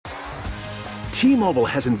T-Mobile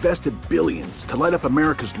has invested billions to light up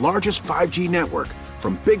America's largest 5G network,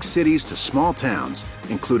 from big cities to small towns,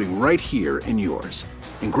 including right here in yours.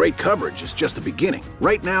 And great coverage is just the beginning.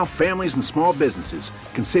 Right now, families and small businesses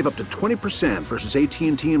can save up to 20% versus AT&T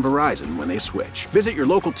and Verizon when they switch. Visit your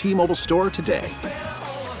local T-Mobile store today.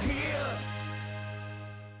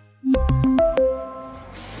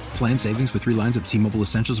 Plan savings with 3 lines of T-Mobile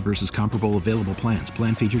Essentials versus comparable available plans.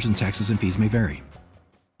 Plan features and taxes and fees may vary.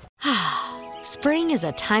 Spring is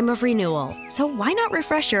a time of renewal, so why not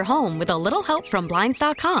refresh your home with a little help from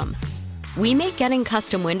Blinds.com? We make getting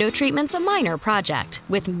custom window treatments a minor project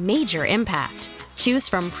with major impact. Choose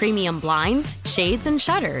from premium blinds, shades, and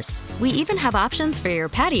shutters. We even have options for your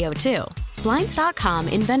patio, too. Blinds.com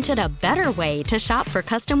invented a better way to shop for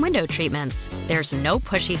custom window treatments. There's no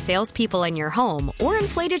pushy salespeople in your home or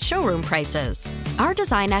inflated showroom prices. Our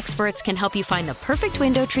design experts can help you find the perfect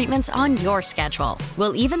window treatments on your schedule.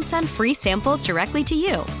 We'll even send free samples directly to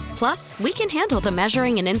you. Plus, we can handle the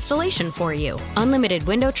measuring and installation for you. Unlimited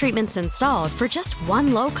window treatments installed for just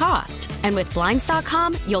one low cost. And with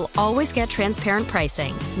Blinds.com, you'll always get transparent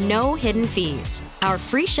pricing. No hidden fees. Our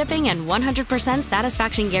free shipping and 100%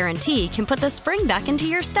 satisfaction guarantee can put the spring back into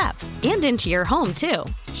your step and into your home, too.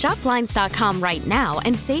 Shop Blinds.com right now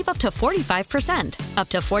and save up to 45%. Up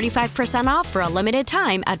to 45% off for a limited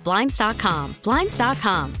time at Blinds.com.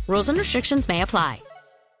 Blinds.com. Rules and restrictions may apply.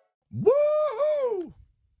 Woo!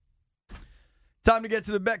 Time to get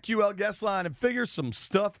to the BetQL guest line and figure some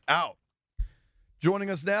stuff out. Joining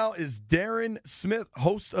us now is Darren Smith,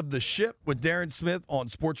 host of The Ship with Darren Smith on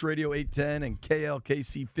Sports Radio 810 and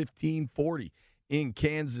KLKC 1540 in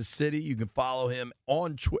Kansas City. You can follow him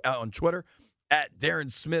on Twitter at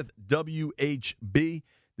Darren Smith WHB.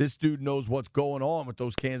 This dude knows what's going on with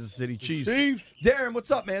those Kansas City Chiefs. Darren, what's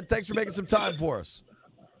up, man? Thanks for making some time for us.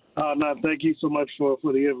 No, thank you so much for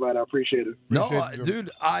the invite. I appreciate it.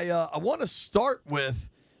 Dude, I want to start with,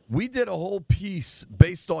 we did a whole piece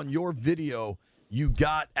based on your video you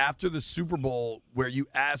got after the Super Bowl where you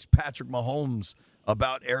asked Patrick Mahomes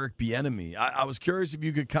about Eric Bieniemy. I was curious if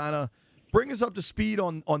you could kind of bring us up to speed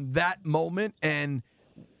on that moment and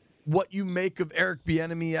what you make of Eric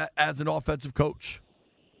Bieniemy as an offensive coach.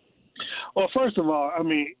 Well, first of all, I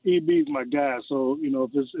mean, EB's my guy, so if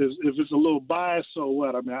it's a little biased, so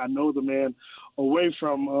what? I mean, I know the man away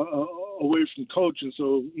from coaching,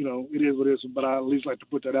 so it is what it is. But I at least like to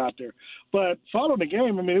put that out there. But following the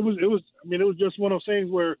game, I mean, it was just one of those things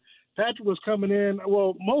where Patrick was coming in.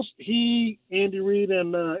 Well, Andy Reid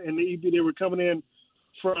and the EB, they were coming in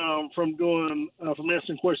from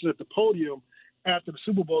answering questions at the podium after the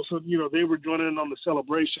Super Bowl, so they were joining in on the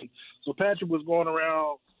celebration. So Patrick was going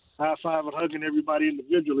around high-fiving, hugging everybody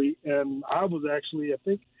individually, and I was actually, I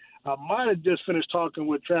think I might have just finished talking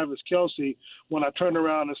with Travis Kelce when I turned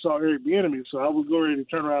around and saw Eric Bieniemy, so I was going ready to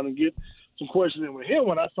turn around and get some questions in with him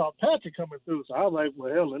when I saw Patrick coming through. So I was like,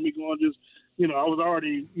 well, hell, let me go and just, I was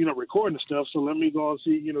already, recording stuff, so let me go and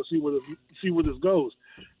see where this goes.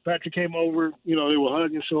 Patrick came over, they were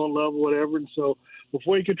hugging, showing love, or whatever, and so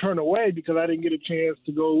before he could turn away, because I didn't get a chance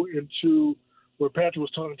to go into where Patrick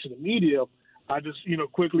was talking to the media, I just,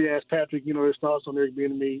 quickly asked Patrick, his thoughts on Eric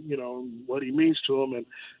Bieniemy, what he means to him. And,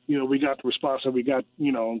 we got the response that we got,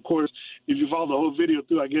 of course, if you follow the whole video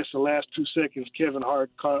through, I guess the last 2 seconds, Kevin Hart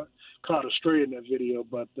caught a stray in that video,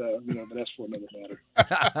 but that's for another matter.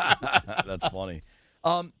 That's funny.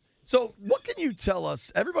 So what can you tell us?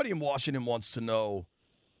 Everybody in Washington wants to know,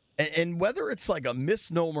 and whether it's like a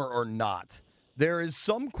misnomer or not, there is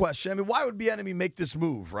some question. I mean, why would Bieniemy make this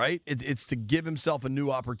move, right? It's to give himself a new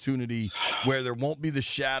opportunity where there won't be the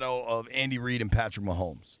shadow of Andy Reid and Patrick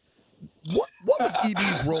Mahomes. What was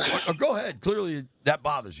EB's role? Go ahead. Clearly, that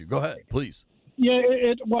bothers you. Go ahead, please. Yeah,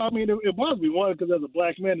 it bothers me, one, because as a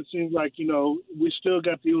black man, it seems like, we still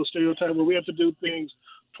got the old stereotype where we have to do things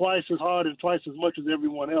twice as hard and twice as much as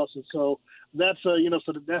everyone else. And so that's,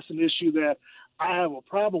 that's an issue that I have a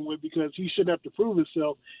problem with, because he shouldn't have to prove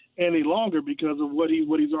himself any longer because of what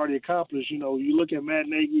he's already accomplished. You look at Matt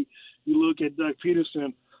Nagy, you look at Doug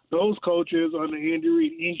Peterson, those coaches under Andy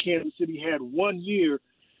Reid in Kansas City had 1 year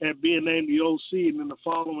at being named the OC, and then the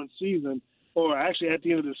following season, or actually at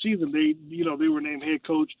the end of the season, they were named head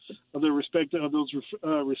coach of those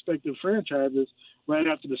respective franchises right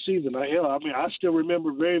after the season. I still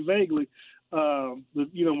remember very vaguely, when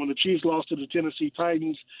the Chiefs lost to the Tennessee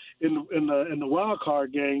Titans in the wild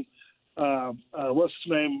card game. What's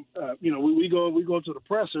his name? We go to the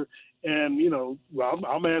presser, and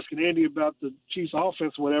I'm asking Andy about the Chiefs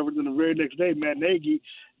offense or whatever. Then the very next day, Matt Nagy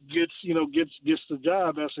gets the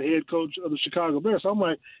job as the head coach of the Chicago Bears. So I'm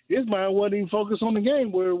like, his mind wasn't even focused on the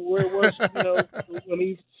game where it was, when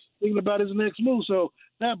he's thinking about his next move. So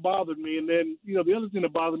that bothered me. And then, the other thing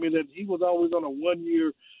that bothered me that he was always on a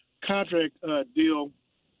 1-year contract deal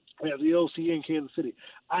as the OC in Kansas City.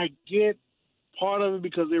 I get part of it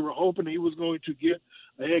because they were hoping he was going to get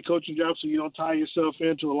a head coaching job so you don't tie yourself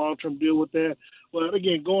into a long-term deal with that. But,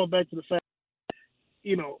 again, going back to the fact,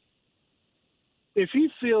 if he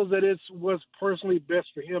feels that it's what's personally best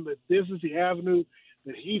for him, that this is the avenue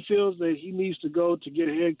that he feels that he needs to go to get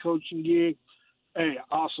a head coaching gig, hey,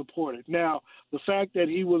 I'll support it. Now, the fact that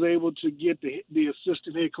he was able to get the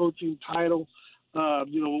assistant head coaching title,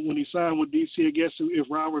 when he signed with DC, I guess if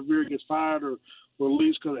Ron Rivera gets fired or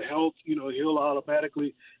released because of health, he'll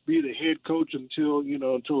automatically be the head coach until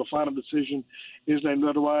the final decision is named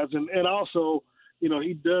otherwise. And also,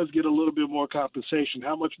 he does get a little bit more compensation.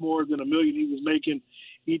 How much more than $1 million he was making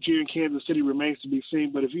each year in Kansas City remains to be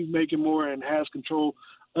seen. But if he's making more and has control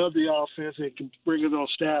of the offense and can bring his own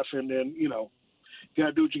staff, and then, you got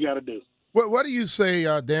to do what you got to do. What do you say,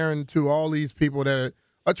 Darren, to all these people that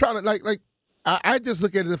are trying to, I just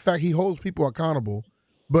look at the fact he holds people accountable,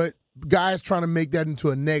 but guys trying to make that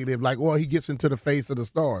into a negative, he gets into the face of the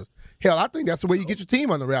stars. Hell, I think that's the way you get your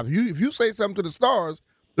team on the raft. If you say something to the stars,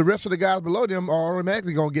 the rest of the guys below them are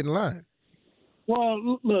automatically going to get in line.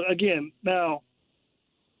 Well, look, again, now,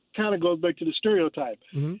 kind of goes back to the stereotype.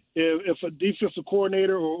 Mm-hmm. If a defensive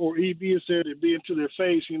coordinator or EB is there to be into their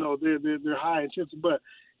face, they're high intensity. But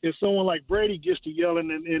if someone like Brady gets to yelling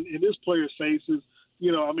in his players' faces,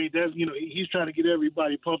 that's he's trying to get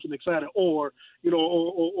everybody pumped and excited. Or if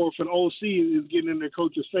an OC is getting in their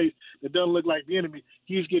coach's face that doesn't look like the enemy,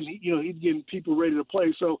 he's getting people ready to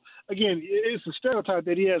play. So again, it's a stereotype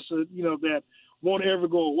that he has to, that won't ever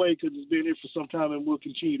go away because it's been here for some time and will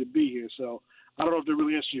continue to be here. So I don't know if that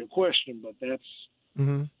really answers your question, but that's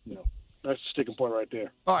that's the sticking point right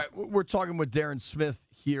there. All right, we're talking with Darren Smith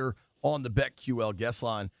here on the BetQL guest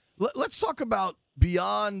line. Let's talk about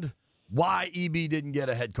beyond why EB didn't get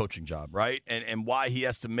a head coaching job, right? And why he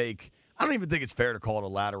has to make – I don't even think it's fair to call it a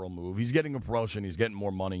lateral move. He's getting a promotion. He's getting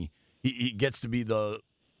more money. He gets to be the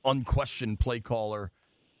unquestioned play caller.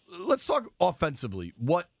 Let's talk offensively,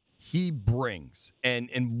 what he brings and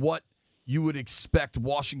what you would expect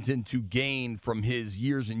Washington to gain from his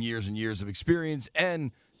years and years and years of experience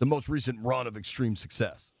and the most recent run of extreme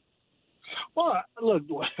success. Well, look,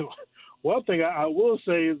 one thing I will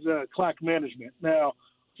say is clock management. Now,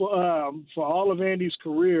 for all of Andy's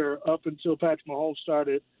career up until Patrick Mahomes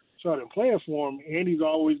started playing for him, Andy's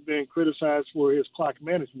always been criticized for his clock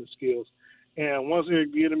management skills. And once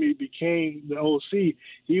Eric Bieniemy became the OC,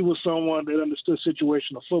 he was someone that understood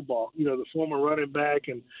situational football. The former running back,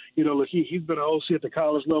 and he's been an OC at the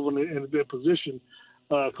college level and has been position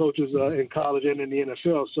coaches in college and in the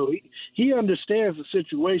NFL. So he understands the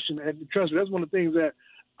situation. And trust me, that's one of the things that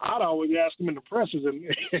I'd always ask him in the pressers. And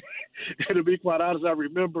to be quite honest, I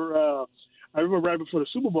remember right before the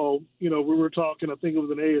Super Bowl, we were talking, I think it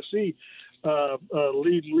was an AFC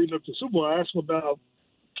leading up to the Super Bowl. I asked him about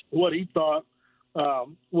what he thought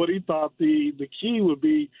the key would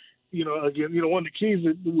be, again, one of the keys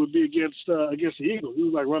would be against the Eagles. He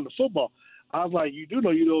was like, run the football. I was like, you do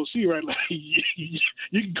know you don't see, right? Like, you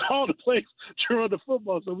can call the plays to run the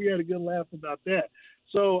football. So we had a good laugh about that.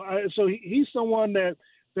 So he's someone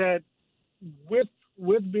that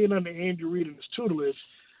with being under Andy Reid and his tutelage,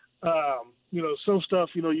 some stuff,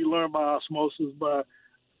 you learn by osmosis, but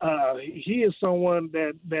he is someone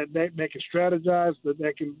that can strategize,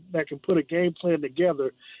 that can put a game plan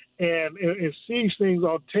together, and sees things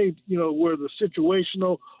on tape, where the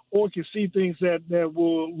situational, or can see things that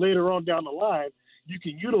will later on down the line you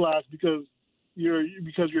can utilize because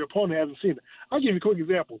your opponent hasn't seen it. I'll give you a quick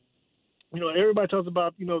example. Everybody talks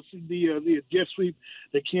about the jet sweep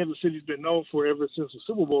that Kansas City's been known for ever since the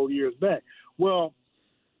Super Bowl years back. Well,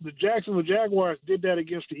 the Jacksonville Jaguars did that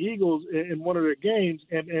against the Eagles in one of their games,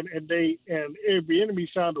 and Eric Bieniemy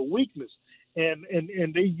found a weakness, and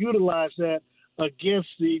they utilized that against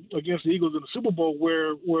the Eagles in the Super Bowl,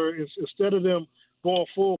 where instead of them going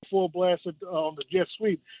full blast on the jet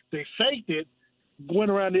sweep, they faked it,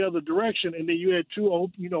 going around the other direction, and then you had two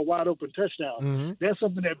wide open touchdowns. Mm-hmm. That's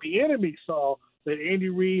something that Bieniemy saw that Andy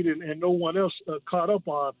Reid and no one else caught up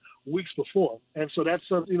on weeks before. And so that's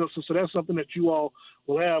something, so that's something that you all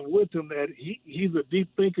will have with him, that he's a deep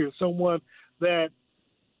thinker and someone that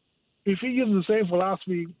if he uses the same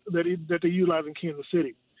philosophy that they utilize in Kansas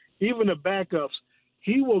City, even the backups,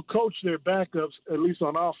 he will coach their backups, at least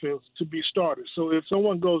on offense, to be starters. So if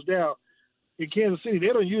someone goes down in Kansas City, they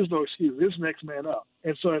don't use no excuse. It's next man up.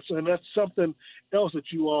 And so that's something else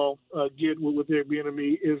that you all get with Eric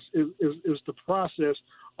Bieniemy is the process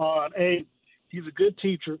on, he's a good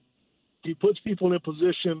teacher. He puts people in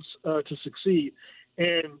positions to succeed.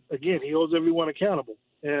 And, again, he holds everyone accountable.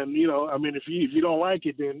 And, I mean, if you don't like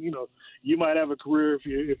it, then, you might have a career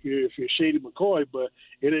if you're Shady McCoy, but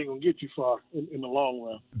it ain't going to get you far in the long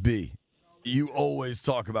run. B, you always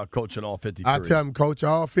talk about coaching all 53. I tell him coach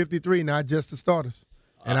all 53, not just the starters.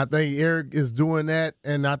 And I think Eric is doing that,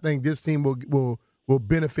 and I think this team will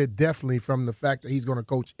benefit definitely from the fact that he's going to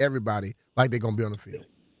coach everybody like they're going to be on the field.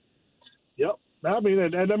 Yep. I mean,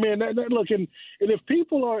 look, and if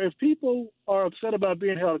people are upset about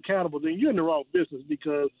being held accountable, then you're in the wrong business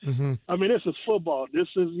because, I mean, this is football. This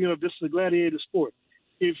is a gladiator sport.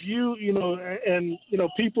 If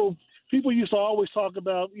people used to always talk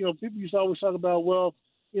about, well,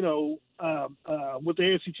 with the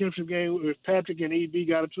AFC Championship game, if Patrick and EB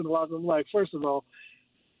got into the locker room, like, first of all,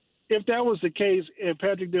 if that was the case and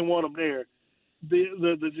Patrick didn't want him there,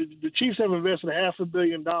 the Chiefs have invested $500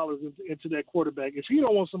 million into that quarterback. If you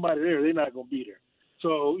don't want somebody there, they're not going to be there.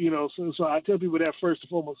 So, so I tell people that first and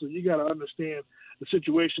foremost. So you got to understand the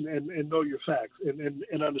situation and know your facts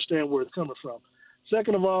and understand where it's coming from.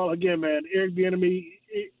 Second of all, again, man, Eric Bieniemy,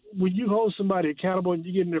 when you hold somebody accountable and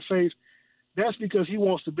you get in their face, that's because he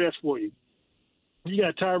wants the best for you. You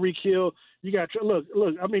got Tyreek Hill. You got look.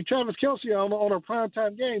 I mean, Travis Kelce on a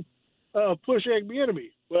primetime game push Eric Bieniemy.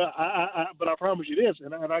 Well, but I promise you this,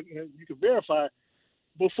 and you can verify.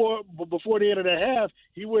 Before the end of that half,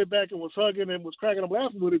 he went back and was hugging and was cracking up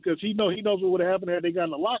laughing with it because he knows what would have happened had they got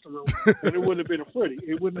in the locker room, and it wouldn't have been a pretty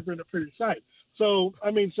sight. So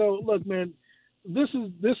look, man, this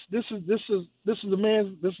is a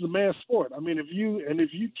man's sport. I mean, if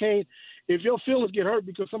your feelings get hurt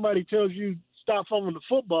because somebody tells you stop fumbling the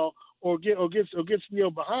football or gets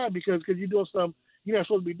behind because you're doing something you're not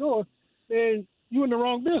supposed to be doing, then you're in the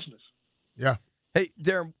wrong business. Yeah. Hey,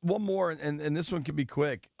 Darren, one more, and this one can be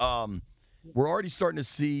quick. We're already starting to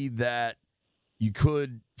see that you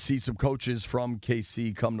could see some coaches from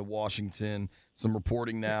KC come to Washington. Some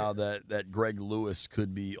reporting now that Greg Lewis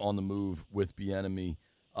could be on the move with Bieniemy,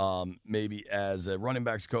 maybe as a running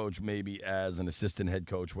backs coach, maybe as an assistant head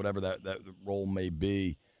coach, whatever that role may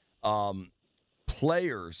be.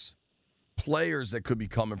 Players that could be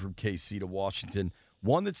coming from KC to Washington.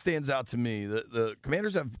 One that stands out to me, the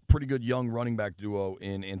Commanders have pretty good young running back duo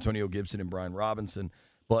in Antonio Gibson and Brian Robinson,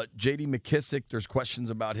 but J.D. McKissick, there's questions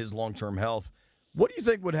about his long-term health. What do you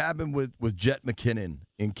think would happen with Jet McKinnon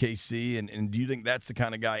in KC, and do you think that's the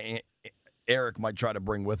kind of guy Eric might try to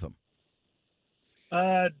bring with him?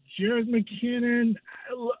 Jared McKinnon,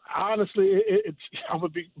 honestly, I'm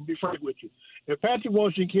going to be frank with you. If Patrick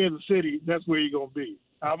wants you in Kansas City, that's where you're going to be.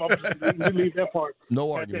 We leave that part.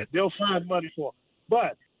 No argument. They'll find money for him.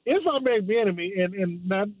 But if I'm Eric Bieniemy and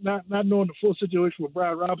not knowing the full situation with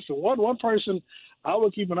Brian Robinson, one person I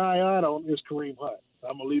would keep an eye on is Kareem Hunt.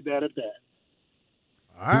 I'm going to leave that at that.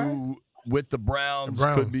 All right. Who, with the Browns,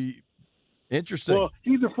 could be interesting. Well,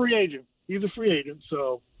 he's a free agent.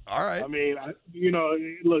 So, all right. I mean,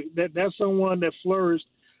 look, that's someone that flourished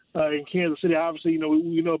in Kansas City. Obviously,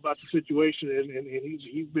 we know about the situation, and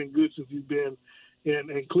he's been good since he's been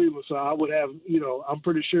in Cleveland. So I would have, I'm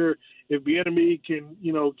pretty sure if Bieniemy can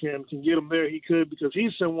get him there, he could, because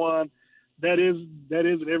he's someone that is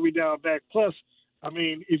an every down back. Plus, I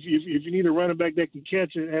mean, if you need a running back that can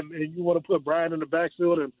catch it, and you want to put Brian in the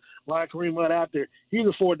backfield and line Kareem Hunt out there, he's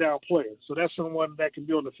a 4-down player. So that's someone that can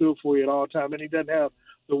be on the field for you at all time, and he doesn't have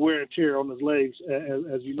the wear and tear on his legs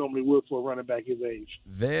as you normally would for a running back his age.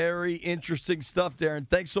 Very interesting stuff, Darren.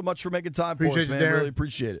 Thanks so much for making time for Appreciate us, man. you, Darren. Really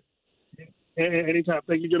appreciate it. Anytime.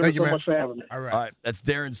 Thank you, gentlemen, so much for having me. All right. All right, that's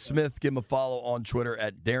Darren Smith. Give him a follow on Twitter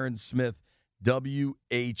at Darren Smith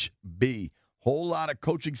WHB. Whole lot of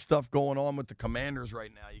coaching stuff going on with the Commanders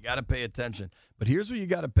right now. You got to pay attention. But here's what you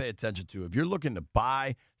got to pay attention to. If you're looking to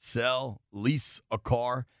buy, sell, lease a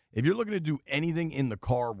car, if you're looking to do anything in the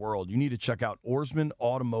car world, you need to check out Oarsman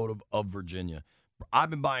Automotive of Virginia.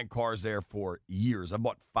 I've been buying cars there for years. I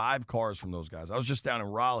bought 5 cars from those guys. I was just down in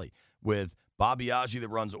Raleigh with Bob Biaggi that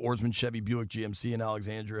runs Oarsman Chevy Buick GMC in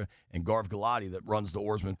Alexandria, and Garv Galati that runs the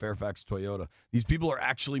Oarsman Fairfax Toyota. These people are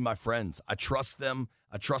actually my friends. I trust them.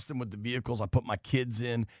 I trust them with the vehicles. I put my kids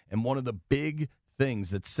in. And one of the big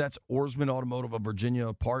things that sets Oarsman Automotive of Virginia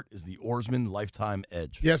apart is the Oarsman Lifetime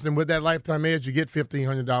Edge. Yes, and with that Lifetime Edge, you get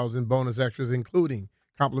 $1,500 in bonus extras, including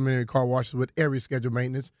complimentary car washes with every scheduled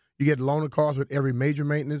maintenance. You get loaner cars with every major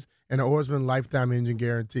maintenance, and an Oarsman Lifetime Engine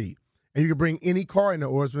Guarantee. And you can bring any car into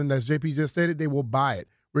Oarsman, as JP just stated, they will buy it,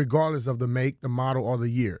 regardless of the make, the model, or the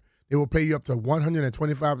year. They will pay you up to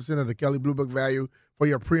 125% of the Kelley Blue Book value for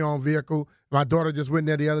your pre-owned vehicle. My daughter just went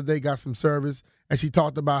there the other day, got some service, and she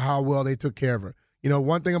talked about how well they took care of her.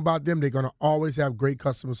 One thing about them, they're going to always have great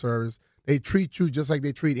customer service. They treat you just like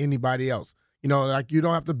they treat anybody else. You know, like you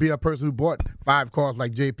don't have to be a person who bought 5 cars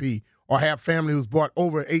like JP or have family who's bought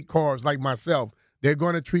over 8 cars like myself. They're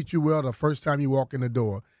going to treat you well the first time you walk in the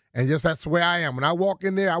door. And just that's the way I am. When I walk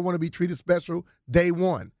in there, I want to be treated special day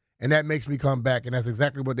one. And that makes me come back, and that's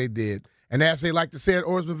exactly what they did. And as they like to say at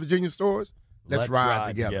Ordsman, Virginia stores, let's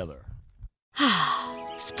ride together.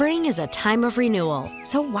 Spring is a time of renewal,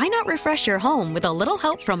 so why not refresh your home with a little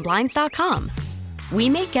help from Blinds.com? We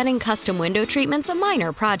make getting custom window treatments a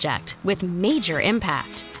minor project with major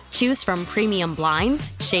impact. Choose from premium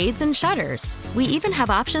blinds, shades, and shutters. We even have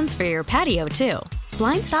options for your patio, too.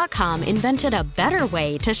 Blinds.com invented a better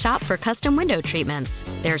way to shop for custom window treatments.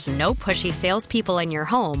 There's no pushy salespeople in your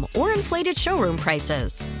home or inflated showroom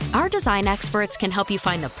prices. Our design experts can help you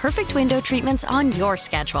find the perfect window treatments on your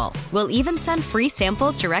schedule. We'll even send free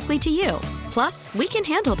samples directly to you. Plus, we can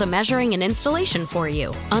handle the measuring and installation for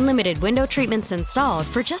you. Unlimited window treatments installed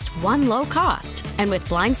for just one low cost. And with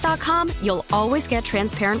Blinds.com, you'll always get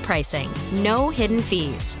transparent pricing. No hidden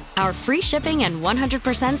fees. Our free shipping and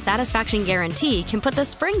 100% satisfaction guarantee can put the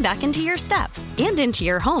spring back into your step and into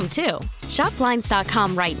your home, too. Shop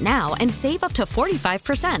Blinds.com right now and save up to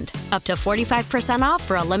 45%. Up to 45% off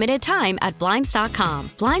for a limited time at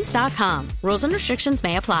Blinds.com. Blinds.com. Rules and restrictions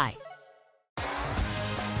may apply.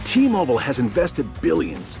 T-Mobile has invested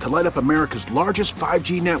billions to light up America's largest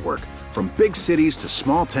 5G network, from big cities to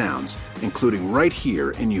small towns, including right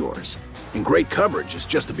here in yours. And great coverage is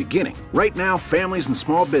just the beginning. Right now, families and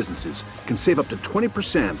small businesses can save up to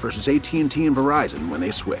 20% versus AT&T and Verizon when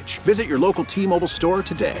they switch. Visit your local T-Mobile store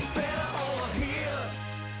today.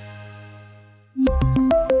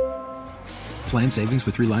 Plan savings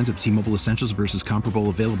with 3 lines of T-Mobile Essentials versus comparable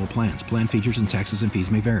available plans. Plan features and taxes and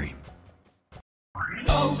fees may vary.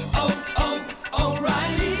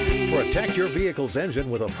 Protect your vehicle's engine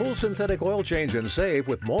with a full synthetic oil change and save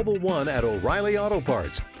with Mobil 1 at O'Reilly Auto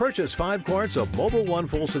Parts. Purchase 5 quarts of Mobil 1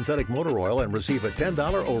 full synthetic motor oil and receive a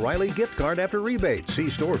 $10 O'Reilly gift card after rebate. See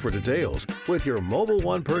store for details. With your Mobil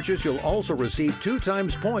 1 purchase, you'll also receive 2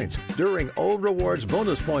 times points during O Rewards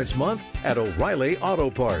Bonus Points Month at O'Reilly Auto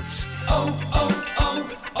Parts.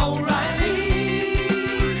 O'Reilly.